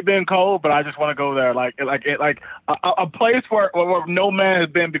I hate being cold, but I just want to go there. Like a place where no man has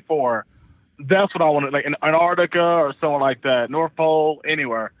been before. That's what I want to, like in Antarctica or somewhere like that, North Pole,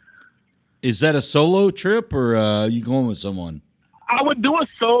 anywhere. Is that a solo trip, or are you going with someone? I would do a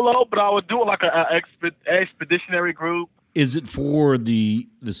solo, but I would do it like an expeditionary group. Is it for the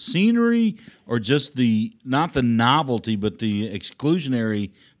scenery, or just not the novelty, but the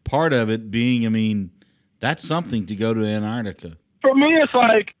exclusionary part of it being, I mean, that's something to go to Antarctica. For me, it's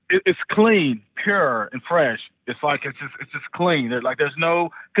like it's clean, pure, and fresh. It's like it's just clean. There's no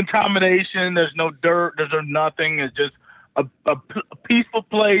contamination. There's no dirt. There's nothing. It's just a peaceful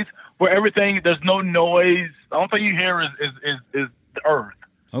place where there's no noise. The only thing you hear is the earth.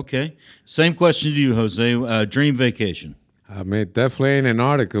 Okay. Same question to you, Jose. Dream vacation. I mean, definitely ain't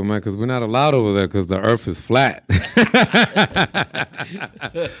Antarctica, man, because we're not allowed over there because the Earth is flat.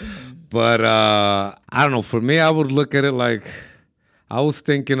 But I don't know. For me, I would look at it like I was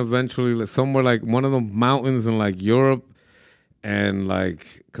thinking eventually like somewhere like one of the mountains in like Europe, and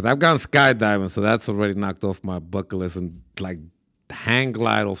like because I've gone skydiving, so that's already knocked off my bucket list, and like hang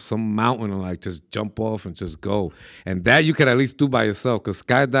glide off some mountain and like just jump off and just go. And that you could at least do by yourself, because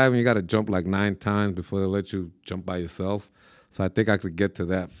skydiving you got to jump like 9 times before they let you jump by yourself. So I think I could get to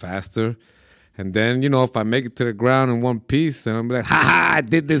that faster. And then, if I make it to the ground in one piece, then I'm like, ha, I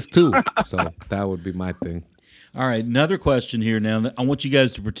did this too. So that would be my thing. All right, another question here now. I want you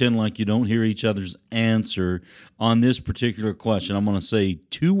guys to pretend like you don't hear each other's answer on this particular question. I'm going to say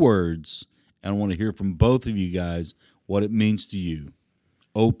 2 words, and I want to hear from both of you guys what it means to you.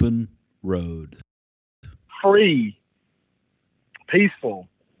 Open road. Free. Peaceful.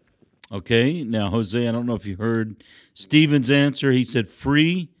 Okay, now, Jose, I don't know if you heard Steven's answer. He said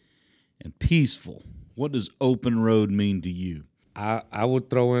free and peaceful. What does open road mean to you? I got to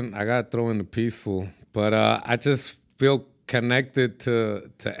throw in the peaceful, but I just feel connected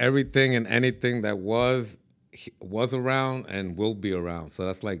to everything and anything that was around and will be around. So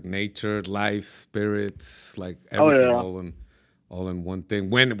that's like nature, life, spirits, like everything all in one thing.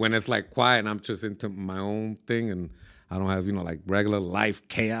 When it's like quiet and I'm just into my own thing and I don't have, like regular life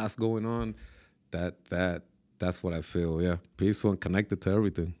chaos going on. That's what I feel. Yeah, peaceful and connected to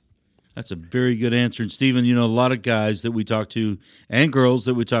everything. That's a very good answer. And Steven, a lot of guys that we talk to and girls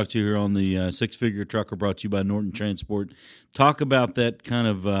that we talk to here on the Six Figure Trucker, brought to you by Norton Transport, talk about that kind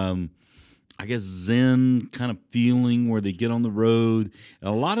of, I guess, Zen kind of feeling where they get on the road.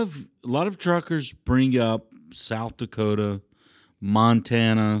 A lot of truckers bring up South Dakota,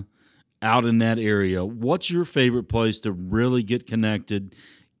 Montana, out in that area. What's your favorite place to really get connected,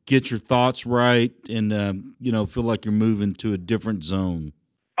 get your thoughts right, and feel like you're moving to a different zone?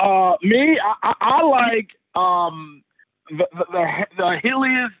 Me, I like the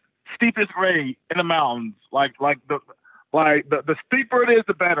hilliest, steepest grade in the mountains. Like the steeper it is,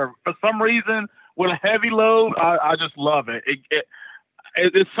 the better. For some reason, with a heavy load, I just love it.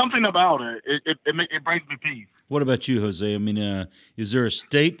 It's something about it. It brings me peace. What about you, Jose? I mean, is there a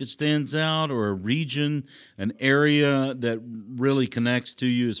state that stands out, or a region, an area that really connects to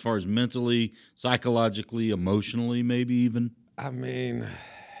you as far as mentally, psychologically, emotionally, maybe even? I mean,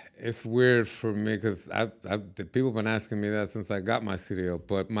 it's weird for me because the people have been asking me that since I got my CDL.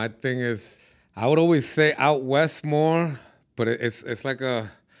 But my thing is, I would always say out west more, but it's like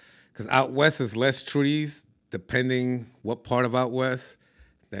because out west is less trees, depending what part of out west.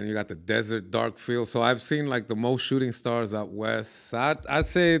 Then you got the desert, dark field. So I've seen like the most shooting stars out west. So I'd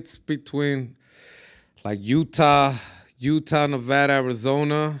say it's between like Utah, Nevada,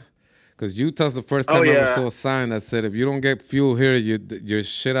 Arizona. Because Utah's the first time I ever saw a sign that said, if you don't get fuel here, you're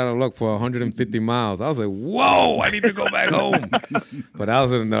shit out of luck for 150 miles. I was like, whoa, I need to go back home. But that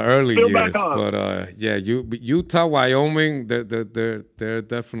was in the early years. But Utah, Wyoming, they're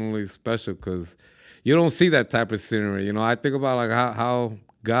definitely special because you don't see that type of scenery. I think about like how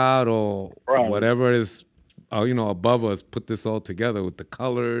God or whatever is, above us put this all together with the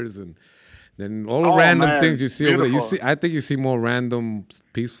colors and then all the random things you see over there. I think you see more random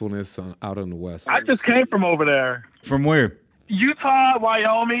peacefulness out in the West. I just came from over there. From where? Utah,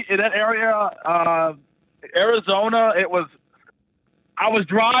 Wyoming, in that area, Arizona. I was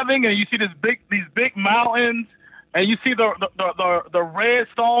driving and you see these big mountains and you see the red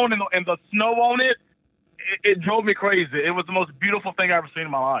stone and the snow on it. It drove me crazy. It was the most beautiful thing I've ever seen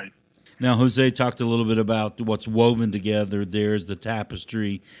in my life. Now, Jose talked a little bit about what's woven together. There's the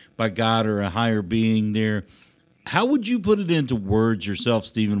tapestry by God or a higher being there. How would you put it into words yourself,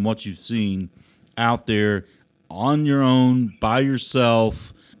 Steven, what you've seen out there on your own, by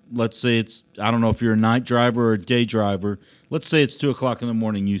yourself? Let's say I don't know if you're a night driver or a day driver. Let's say it's 2 o'clock in the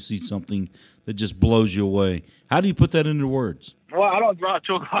morning. You see something that just blows you away. How do you put that into words? Well, I don't drive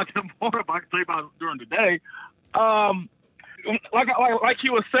 2 o'clock in the morning, but I can tell you about it during the day. Like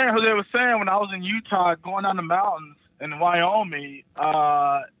you were saying, Jose was saying, when I was in Utah, going down the mountains in Wyoming,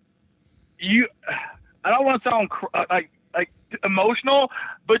 I don't want to sound like emotional,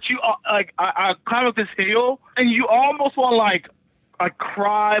 but I climb up this hill and you almost want to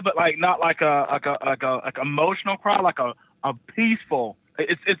cry, but not like a emotional cry, like a peaceful.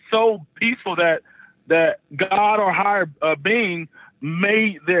 It's so peaceful that God or higher being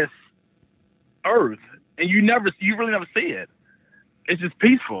made this earth, and you really never see it. It's just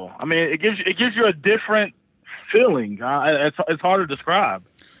peaceful. I mean, it gives you a different feeling. It's hard to describe.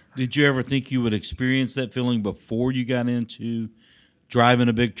 Did you ever think you would experience that feeling before you got into driving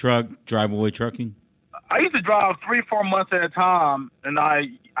a big truck, drive-away trucking? I used to drive 3-4 months at a time, and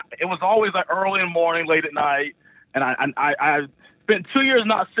it was always like early in the morning, late at night, and I spent 2 years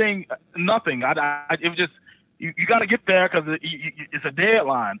not seeing nothing. It was just you got to get there because it's a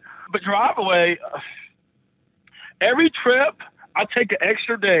deadline. But drive away, every trip I take an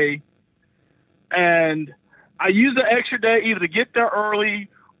extra day, and I use the extra day either to get there early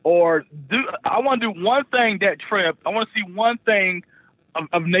or I want to do one thing that trip. I want to see one thing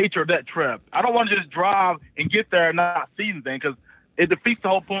of nature of that trip. I don't want to just drive and get there and not see anything because it defeats the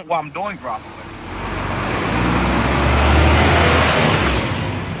whole point why I'm doing drive away.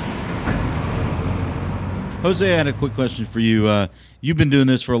 Jose, I had a quick question for you. You've been doing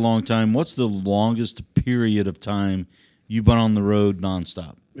this for a long time. What's the longest period of time you've been on the road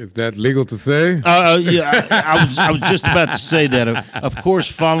nonstop? Is that legal to say? Yeah, I was just about to say that. Of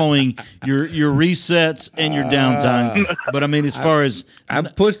course, following your resets and your downtime. But I mean, as far as I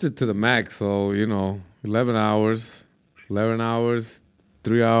pushed it to the max, so 11 hours,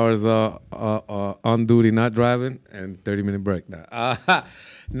 3 hours on duty, not driving, and 30-minute break.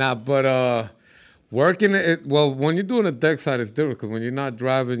 But working it. Well, when you're doing a deck side, it's different because when you're not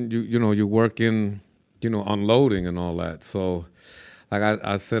driving, you're working, unloading and all that. So. Like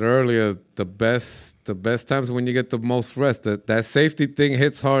I said earlier, the best times when you get the most rest. That safety thing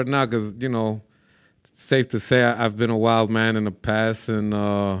hits hard now because, it's safe to say I've been a wild man in the past. And,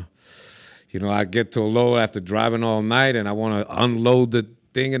 I get to a load after driving all night and I want to unload the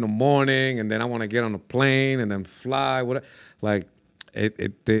thing in the morning and then I want to get on a plane and then fly. Whatever. Like,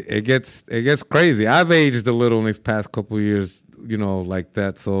 it gets crazy. I've aged a little in these past couple of years, like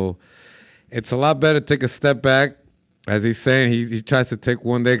that. So it's a lot better to take a step back. As he's saying, he tries to take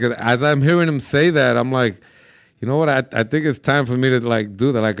one day. Cause as I'm hearing him say that, I'm like, you know what? I think it's time for me to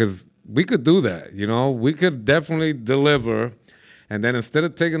do that. Cause we could do that. We could definitely deliver, and then instead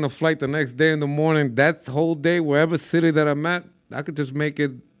of taking the flight the next day in the morning, that whole day, wherever city that I'm at, I could just make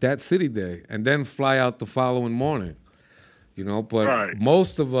it that city day, and then fly out the following morning. But right.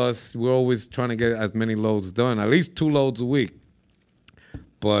 Most of us, we're always trying to get as many loads done, at least 2 loads a week.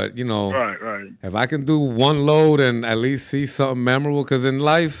 But, right. If I can do one load and at least see something memorable, because in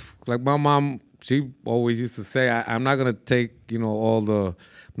life, like my mom, she always used to say, I'm not going to take, I'm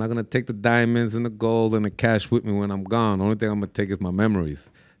not going to take the diamonds and the gold and the cash with me when I'm gone. The only thing I'm going to take is my memories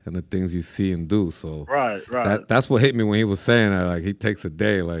and the things you see and do. So right. That's what hit me when he was saying that, like he takes a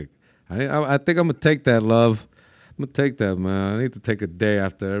day. Like, I think I'm going to take that, love. I'm going to take that, man. I need to take a day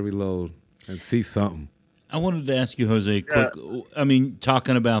after every load and see something. I wanted to ask you, Jose, quick. I mean,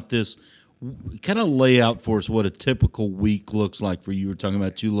 talking about this, kind of lay out for us what a typical week looks like for you. We're talking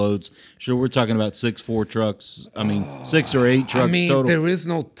about 2 loads. Sure, we're talking about 6 4 trucks. 6 or 8 trucks total. There is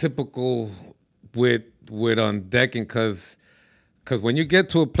no typical with undecking because when you get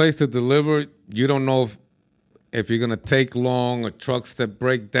to a place to deliver, you don't know if you're gonna take long or trucks that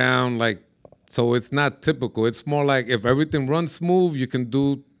break down. Like, so it's not typical. It's more like if everything runs smooth, you can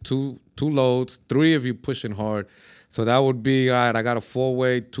do 2 loads, 3 if you're pushing hard. So that would be, all right, I got a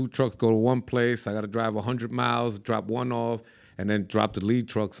 4-way, 2 trucks go to one place. I got to drive 100 miles, drop one off, and then drop the lead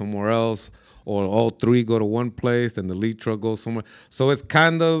truck somewhere else. Or all 3 go to one place, and the lead truck goes somewhere. So it's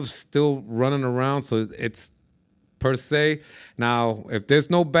kind of still running around. So it's per se. Now, if there's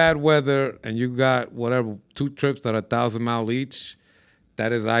no bad weather and you got 2 trips that are 1,000-mile each,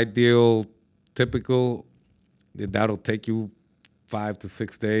 that is ideal, typical. That'll take you 5 to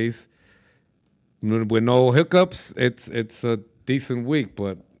 6 days. With no hiccups, it's a decent week,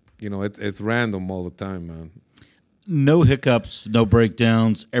 but it's random all the time, man. No hiccups, no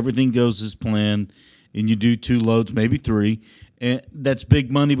breakdowns. Everything goes as planned, and you do 2 loads, maybe 3. And that's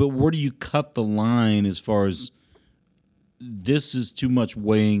big money. But where do you cut the line as far as this is too much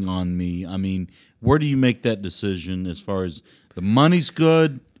weighing on me? I mean, where do you make that decision as far as the money's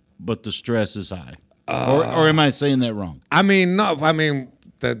good, but the stress is high? Or am I saying that wrong? I mean, no. I mean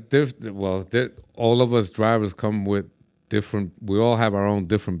all of us drivers come with different. We all have our own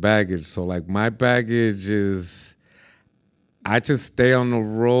different baggage. So, like, my baggage is, I just stay on the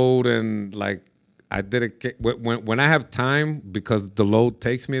road and like I dedicate when I have time because the load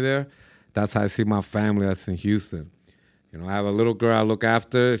takes me there. That's how I see my family. That's in Houston. I have a little girl I look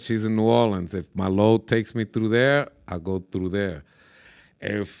after. She's in New Orleans. If my load takes me through there, I go through there.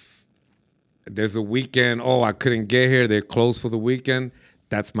 If there's a weekend, I couldn't get here, they're closed for the weekend,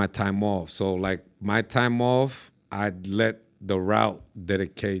 that's my time off. So, like, my time off, I'd let the route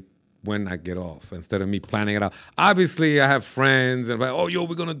dedicate when I get off instead of me planning it out. Obviously, I have friends and like, oh, yo,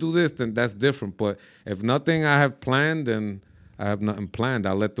 we're gonna do this, then that's different. But if nothing I have planned, then I have nothing planned.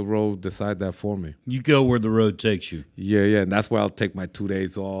 I'll let the road decide that for me. You go where the road takes you. Yeah, and that's why I'll take my 2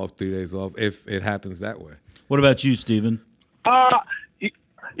 days off, 3 days off, if it happens that way. What about you, Steven? Like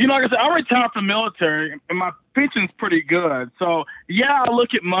I said, I retired from the military, and my pension's pretty good. So, yeah, I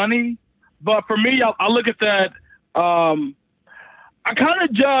look at money, but for me, I look at that. I kind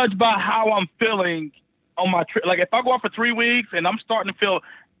of judge by how I'm feeling on my trip. Like, if I go out for 3 weeks and I'm starting to feel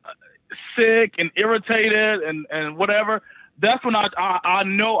sick and irritated and whatever, that's when I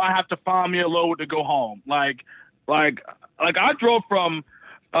know I have to find me a load to go home. Like I drove from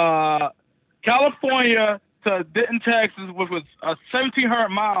California to Denton, Texas, which was 1,700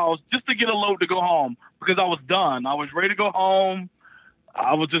 miles, just to get a load to go home because I was done. I was ready to go home.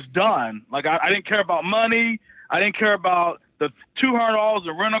 I was just done. Like I didn't care about money. I didn't care about the $200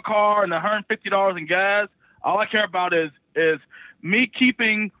 in rental car and the $150 in gas. All I care about is me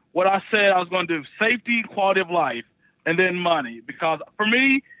keeping what I said I was going to do: safety, quality of life, and then money. Because for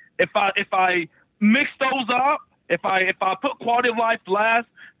me, if I mix those up, if I put quality of life last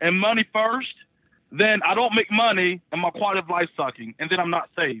and money first, then I don't make money and my quality of life sucking, and then I'm not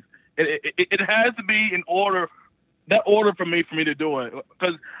safe. It has to be in order, that order for me to do it.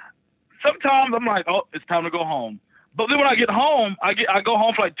 Because sometimes I'm like, oh, it's time to go home. But then when I get home, I go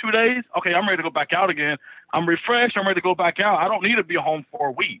home for like 2 days. Okay, I'm ready to go back out again. I'm refreshed. I'm ready to go back out. I don't need to be home for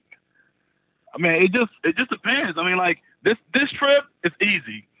a week. I mean, it just depends. I mean, like this trip is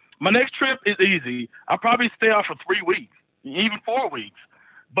easy. My next trip is easy. I'll probably stay out for 3 weeks, even 4 weeks.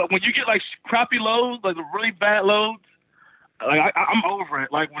 But when you get like crappy loads, like the really bad loads, like I'm over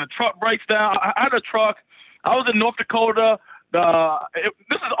it. Like when a truck breaks down, I had a truck. I was in North Dakota.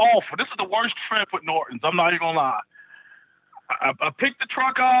 This is awful. This is the worst trip with Norton's. I'm not even gonna lie. I picked the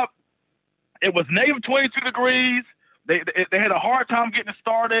truck up. It was negative 22 degrees. They had a hard time getting it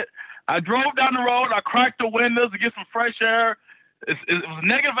started. I drove down the road. I cracked the windows to get some fresh air. It was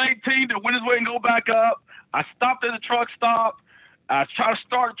negative 18. The windows wouldn't go back up. I stopped at the truck stop. I tried to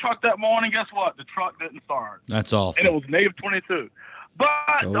start the truck that morning. Guess what? The truck didn't start. That's awful. And it was negative 22. But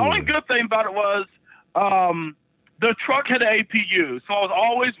the only good thing about it was the truck had an APU, so I was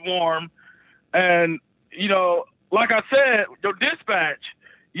always warm. And, like I said, the dispatch,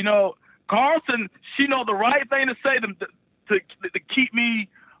 Carlson, she know the right thing to say to keep me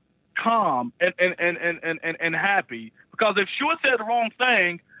calm and happy. Because if she would have said the wrong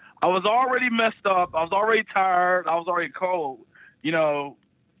thing, I was already messed up. I was already tired. I was already cold,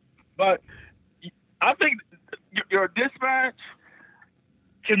 But I think your dispatch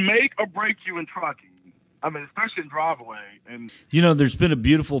can make or break you in trucking. I mean, especially in driveway. And there's been a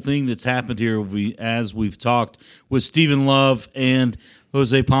beautiful thing that's happened here as we've talked with Stephen Love and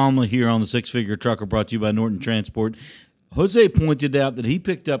Jose Palma here on the Six Figure Trucker, brought to you by Norton Transport. Jose pointed out that he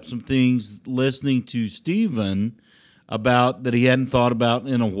picked up some things listening to Stephen about that he hadn't thought about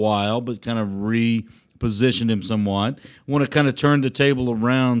in a while, but kind of repositioned him somewhat. I want to kind of turn the table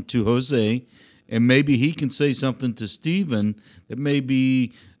around to Jose, and maybe he can say something to Stephen that may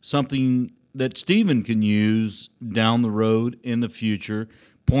be something that Stephen can use down the road in the future.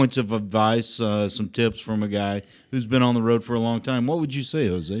 Points of advice, some tips from a guy who's been on the road for a long time. What would you say,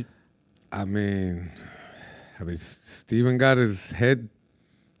 Jose? I mean, Stephen got his head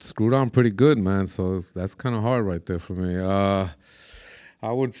screwed on pretty good, man. So that's kind of hard right there for me.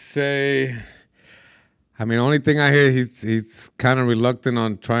 I would say, only thing I hear, he's kind of reluctant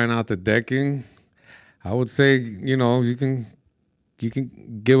on trying out the decking. I would say, you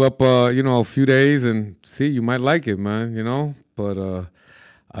can give up, a few days and see. You might like it, man. But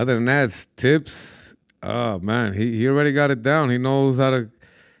other than that, it's tips. Man, he already got it down. He knows how to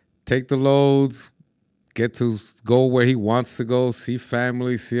take the loads, get to go where he wants to go, see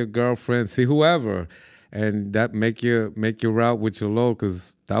family, see a girlfriend, see whoever, and that make your route with your load.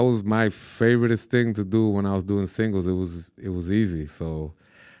 Because that was my favoriteest thing to do when I was doing singles. It was easy. So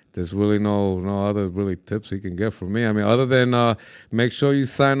there's really no other really tips he can get from me. Other than make sure you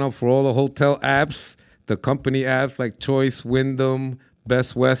sign up for all the hotel apps, the company apps like Choice, Wyndham,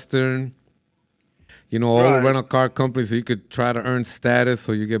 Best Western. All the rental car companies, so you could try to earn status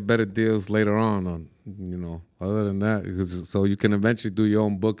so you get better deals later on. Other than that, so you can eventually do your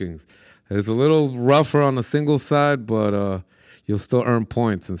own bookings. It's a little rougher on the single side, but you'll still earn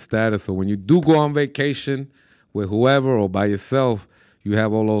points and status. So when you do go on vacation with whoever or by yourself, you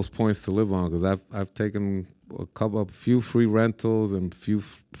have all those points to live on. Because I've taken a few free rentals and few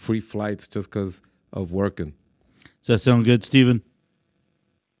free flights just because of working. Does that sound good, Stephen?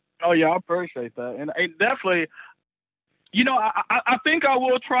 Oh, yeah, I appreciate that. And definitely, I think I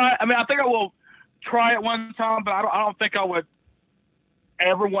will try. I mean, I think I will try it one time, but I don't think I would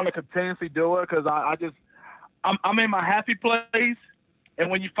ever want to continuously do it because I'm in my happy place, and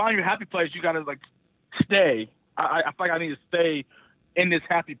when you find your happy place, you gotta like stay. I feel like I need to stay in this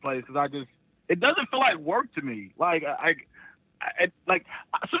happy place because it doesn't feel like work to me. Like like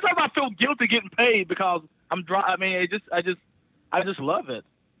sometimes I feel guilty getting paid because I'm I mean, I just love it.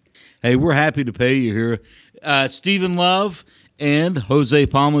 Hey, we're happy to pay you here. Stephen Love and Jose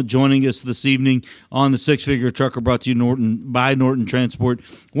Palma joining us this evening on the Six Figure Trucker, brought to you by Norton Transport.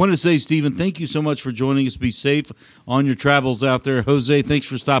 Wanted to say, Stephen, thank you so much for joining us. Be safe on your travels out there. Jose, thanks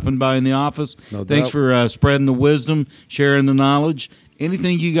for stopping by in the office. No thanks doubt. for spreading the wisdom, sharing the knowledge.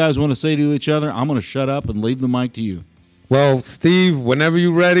 Anything you guys want to say to each other, I'm going to shut up and leave the mic to you. Well, Steve, whenever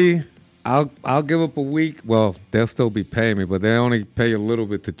you're ready, I'll give up a week. Well, they'll still be paying me, but they only pay a little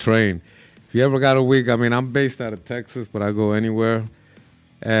bit to train. If you ever got a week, I mean, I'm based out of Texas, but I go anywhere.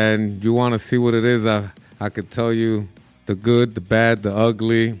 And you want to see what it is, I could tell you the good, the bad, the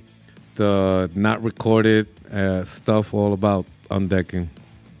ugly, the not recorded stuff all about undecking.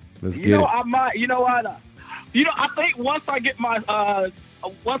 Let's get it. I might. You know what? I think once I get my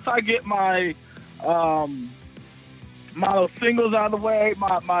my singles out of the way,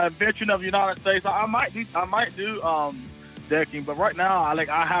 my invention of the United States, I might do decking. But right now,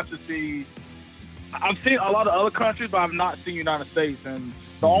 I have to see. I've seen a lot of other countries, but I've not seen United States, and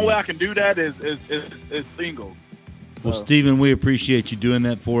the only way I can do that is singles. Well, Stephen, we appreciate you doing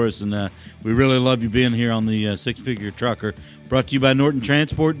that for us, and we really love you being here on the Six Figure Trucker, brought to you by Norton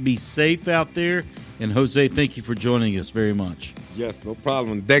Transport. Be safe out there, and Jose, thank you for joining us very much. Yes, no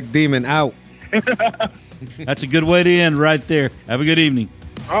problem. Deck Demon out. That's a good way to end right there. Have a good evening.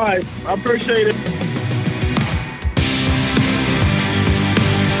 All right, I appreciate it.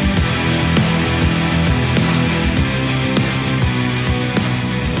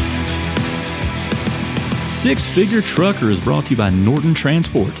 Six Figure Trucker is brought to you by Norton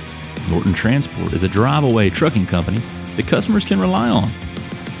Transport. Norton Transport is a drive-away trucking company that customers can rely on.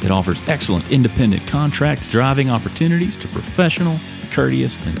 It offers excellent independent contract driving opportunities to professional,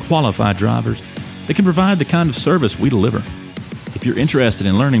 courteous, and qualified drivers that can provide the kind of service we deliver. If you're interested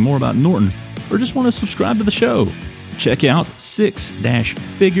in learning more about Norton or just want to subscribe to the show, check out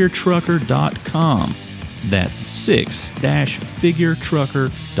 6-figuretrucker.com. That's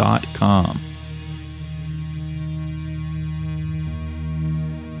 6-figuretrucker.com.